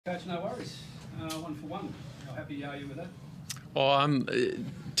Coach, no worries. 1 for 1. How happy are you with that? Well,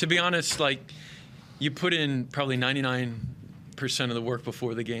 to be honest, like, you put in probably 99% of the work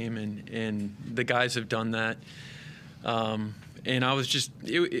before the game, and the guys have done that. And I was just,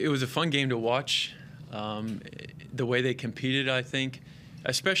 it was a fun game to watch. The way they competed, I think,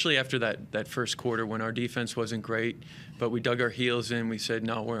 especially after that first quarter when our defense wasn't great, but we dug our heels in. We said,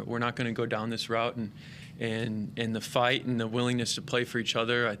 no, we're not going to go down this route. And the fight and the willingness to play for each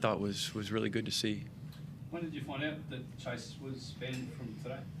other, I thought was really good to see. When did you find out that Chase was banned from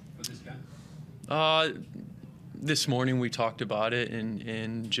today for this game? This morning we talked about it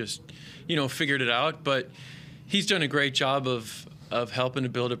and just, figured it out. But he's done a great job of helping to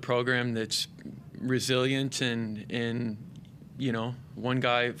build a program that's resilient and one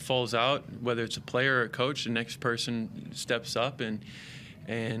guy falls out, whether it's a player or a coach, the next person steps up and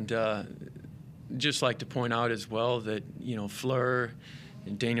just like to point out as well that, Fleur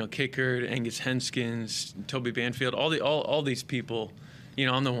and Daniel Kickard, Angus Henskins, Toby Banfield, all these people,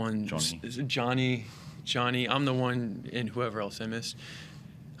 I'm the one, Johnny, I'm the one, and whoever else I missed,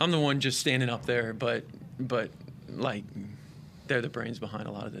 I'm the one just standing up there, but like, they're the brains behind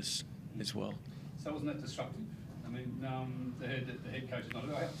a lot of this as well. So wasn't that disruptive? I mean, the head coach is not.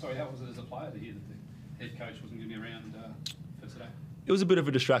 Sorry, how was it as a player to hear that the head coach wasn't going to be around for today? It was a bit of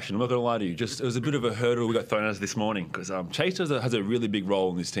a distraction, I'm not going to lie to you. It was a bit of a hurdle we got thrown at us this morning because Chase has a really big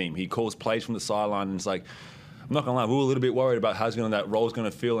role in this team. He calls plays from the sideline, and it's like, I'm not going to lie, we were a little bit worried about how that role's going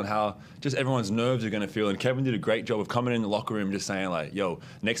to feel and how just everyone's nerves are going to feel. And Kevin did a great job of coming in the locker room just saying, like, yo,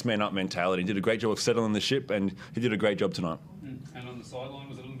 next man up mentality. He did a great job of settling the ship, and he did a great job tonight. And on the sideline,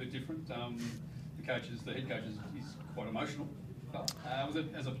 was it a little bit different? The head coach is quite emotional. Was it,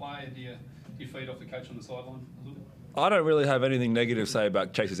 as a player, do you feed off the coach on the sideline a little bit? I don't really have anything negative to say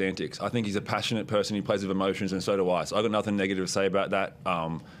about Chase's antics. I think he's a passionate person. He plays with emotions, and so do I. So I've got nothing negative to say about that.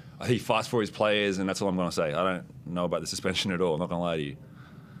 He fights for his players, and that's all I'm going to say. I don't know about the suspension at all. I'm not going to lie to you.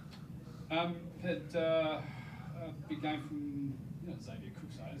 Had a big game from Xavier.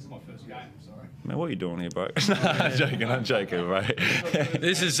 This is my first game. Sorry. Man, what are you doing here, bro? I'm joking, bro.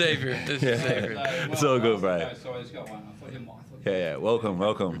 This is Xavier. Xavier. It's all good, bro. Okay, sorry, I just got one. I thought you might. Yeah.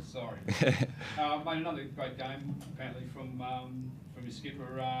 Welcome. Sorry. Mate, another great game apparently from your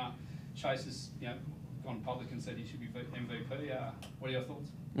skipper. Chase has gone public and said he should be MVP. What are your thoughts?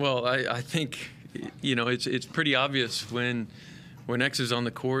 Well, I think it's pretty obvious when X is on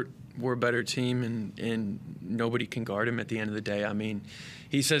the court, we're a better team and nobody can guard him at the end of the day. I mean,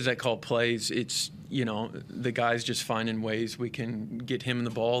 he says that call plays. It's the guys just finding ways we can get him in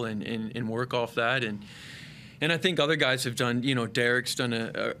the ball and work off that and I think other guys have done, Derek's done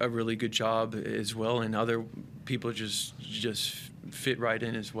a really good job as well, and other people just fit right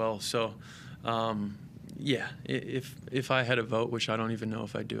in as well. So, yeah, if I had a vote, which I don't even know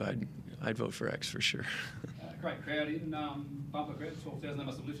if I do, I'd vote for X for sure. Great crowd in, bumper crowd, 12,000. They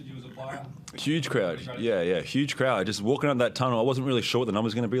must have lifted you as a player. Huge crowd, yeah, huge crowd. Just walking up that tunnel, I wasn't really sure what the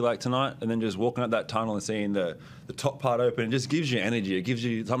numbers going to be like tonight, and then just walking up that tunnel and seeing the top part open, it just gives you energy. It gives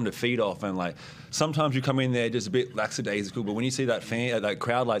you something to feed off, and like sometimes you come in there just a bit lackadaisical, but when you see that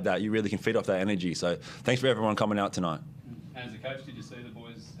crowd like that, you really can feed off that energy. So thanks for everyone coming out tonight. And as a coach, did you see the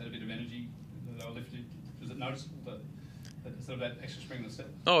boys had a bit of energy? They were lifted. Was it noticeable that sort of that extra spring in the step?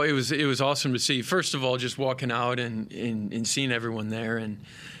 Oh, it was awesome to see. First of all, just walking out and seeing everyone there, and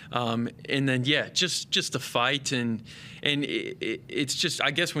then just the fight and it's just,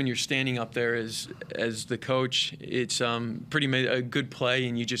 I guess when you're standing up there as the coach, it's pretty a good play,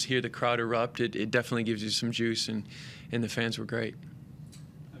 and you just hear the crowd erupt. It definitely gives you some juice, and the fans were great.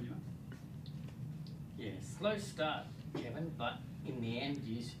 Yeah, slow start, Kevin, but in the end,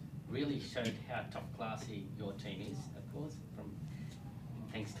 you really showed how top classy your team is, of course,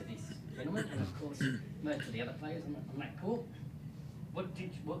 thanks to this gentleman, and of course most of the other players on that court.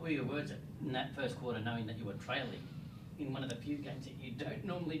 What were your words in that first quarter, knowing that you were trailing in one of the few games that you don't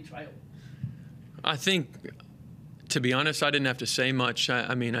normally trail? I think, to be honest, I didn't have to say much.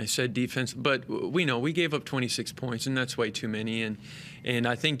 I mean, I said defense, but we know we gave up 26 points, and that's way too many. And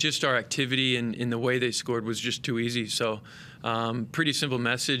I think just our activity and the way they scored was just too easy. So pretty simple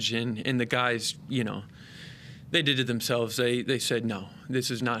message, and the guys, they did it themselves. They said, no, this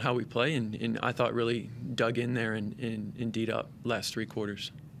is not how we play, and I thought really dug in there and D'd up last 3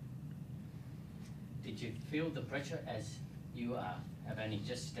 quarters. Did you feel the pressure as you have only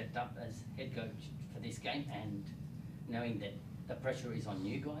just stepped up as head coach for this game, and knowing that the pressure is on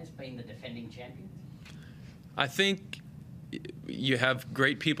you guys being the defending champions? I think you have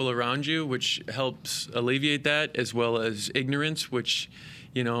great people around you, which helps alleviate that, as well as ignorance, which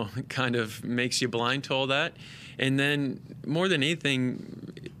kind of makes you blind to all that. And then more than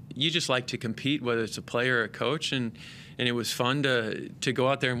anything, you just like to compete, whether it's a player or a coach, and it was fun to go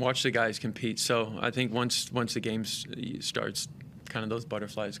out there and watch the guys compete. So I think once the game starts, kind of those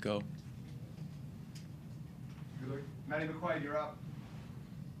butterflies go. Matty McQuaid, you're up.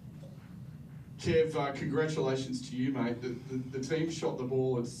 Kev, congratulations to you, mate. The team shot the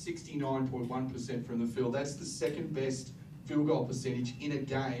ball at 69.1% from the field. That's the second best field goal percentage in a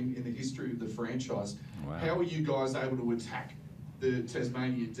game in the history of the franchise. Wow. How were you guys able to attack the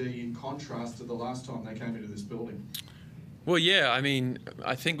Tasmania D in contrast to the last time they came into this building? Well, yeah, I mean,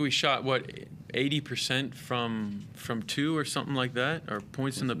 I think we shot, 80% from two or something like that, or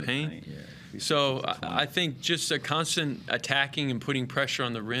points in the paint. Yeah. So I think just a constant attacking and putting pressure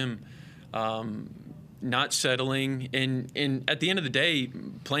on the rim, not settling, and at the end of the day,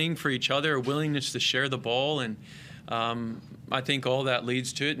 playing for each other, a willingness to share the ball, and I think all that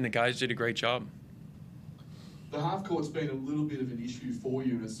leads to it, and the guys did a great job. The half court's been a little bit of an issue for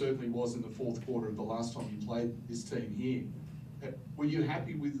you, and it certainly was in the fourth quarter of the last time you played this team here. Were you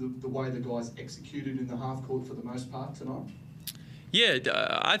happy with the way the guys executed in the half court for the most part tonight? Yeah,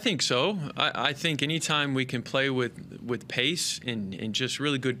 I think so. I think anytime we can play with pace and just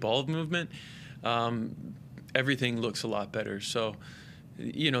really good ball movement, everything looks a lot better. So,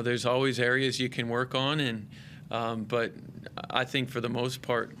 there's always areas you can work on, and but I think for the most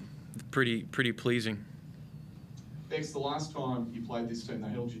part, pretty pleasing. Bex, the last time you played this team, they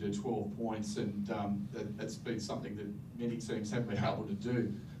held you to 12 points, and that's been something that many teams haven't been able to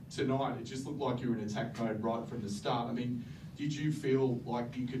do. Tonight, it just looked like you were in attack mode right from the start. I mean, did you feel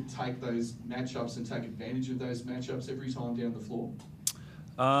like you could take those matchups and take advantage of those matchups every time down the floor?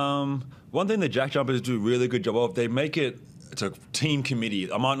 One thing that JackJumpers do a really good job of, they make it's a team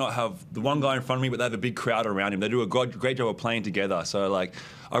committee. I might not have the one guy in front of me, but they have a big crowd around him. They do a great job of playing together. So, like,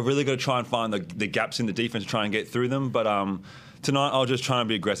 I've really got to try and find the gaps in the defense to try and get through them. But tonight, I was just trying to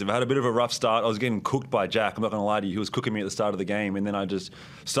be aggressive. I had a bit of a rough start. I was getting cooked by Jack. I'm not going to lie to you. He was cooking me at the start of the game. And then I just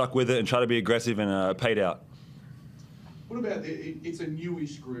stuck with it and tried to be aggressive and paid out. What about it's a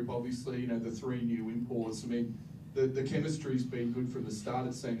newish group, obviously, the three new imports. I mean, the chemistry's been good from the start,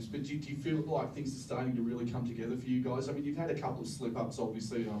 it seems, but do you feel like things are starting to really come together for you guys? I mean, you've had a couple of slip-ups,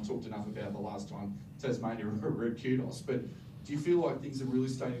 obviously, and I've talked enough about the last time Tasmania were at Qudos, but do you feel like things are really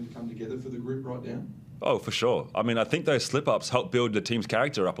starting to come together for the group right now? Oh, for sure. I mean, I think those slip-ups help build the team's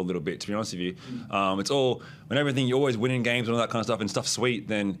character up a little bit, to be honest with you. It's all, when everything, you're always winning games and all that kind of stuff, and stuff's sweet,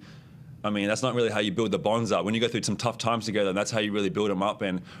 then I mean, that's not really how you build the bonds up. When you go through some tough times together, that's how you really build them up.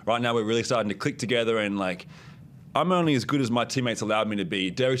 And right now we're really starting to click together, and like, I'm only as good as my teammates allowed me to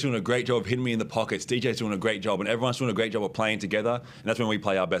be. Derek's doing a great job of hitting me in the pockets. DJ's doing a great job, and everyone's doing a great job of playing together. And that's when we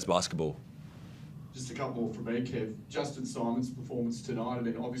play our best basketball. Just a couple more from me, Kev. Justin Simon's performance tonight. I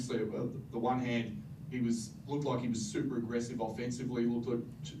mean, obviously, the one hand, looked like he was super aggressive offensively. Looked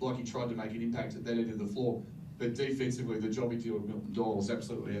like he tried to make an impact at that end of the floor. But defensively, the job he did with Milton Doyle was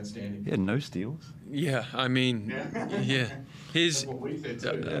absolutely outstanding. He had no steals. Yeah, I mean, yeah. That's what we said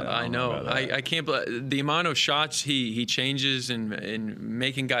too. I know. I can't believe the amount of shots he changes and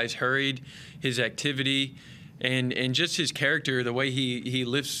making guys hurried, his activity, and just his character, the way he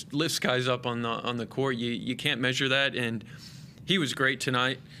lifts guys up on the court. You can't measure that, and he was great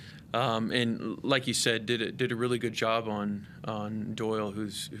tonight. And like you said, did a really good job on Doyle,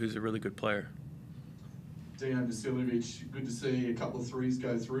 who's a really good player. Dejan Vasiljevic, good to see a couple of threes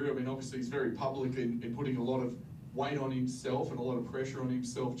go through. I mean, obviously he's very public in putting a lot of weight on himself and a lot of pressure on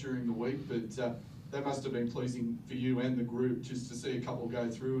himself during the week, but that must have been pleasing for you and the group just to see a couple go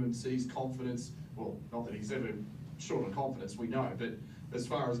through and see his confidence. Well, not that he's ever short of confidence, we know, but as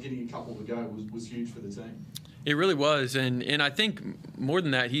far as getting a couple to go was huge for the team. It really was, and I think more than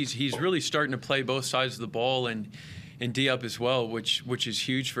that, he's really starting to play both sides of the ball and D up as well, which is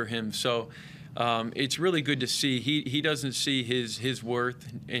huge for him. So. It's really good to see. He doesn't see his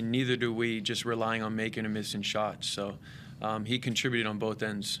worth, and neither do we, just relying on making and missing shots. So he contributed on both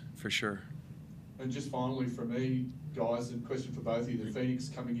ends for sure. And just finally from me, guys, a question for both of you. The Phoenix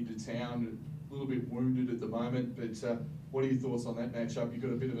coming into town, a little bit wounded at the moment, but what are your thoughts on that matchup? You've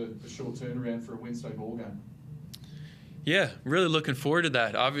got a bit of a short turnaround for a Wednesday ball game. Yeah, really looking forward to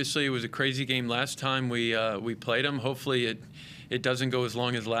that. Obviously, it was a crazy game last time we played them. Hopefully it doesn't go as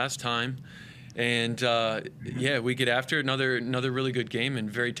long as last time. And, yeah, we get after it. Another really good game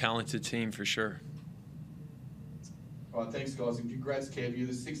and very talented team for sure. All right, thanks, guys, and congrats, Kev. You're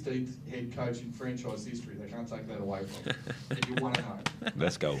the 16th head coach in franchise history. They can't take that away from you. And you want to know.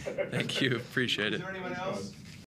 Let's go. Thank you. Appreciate it. Is there anyone else?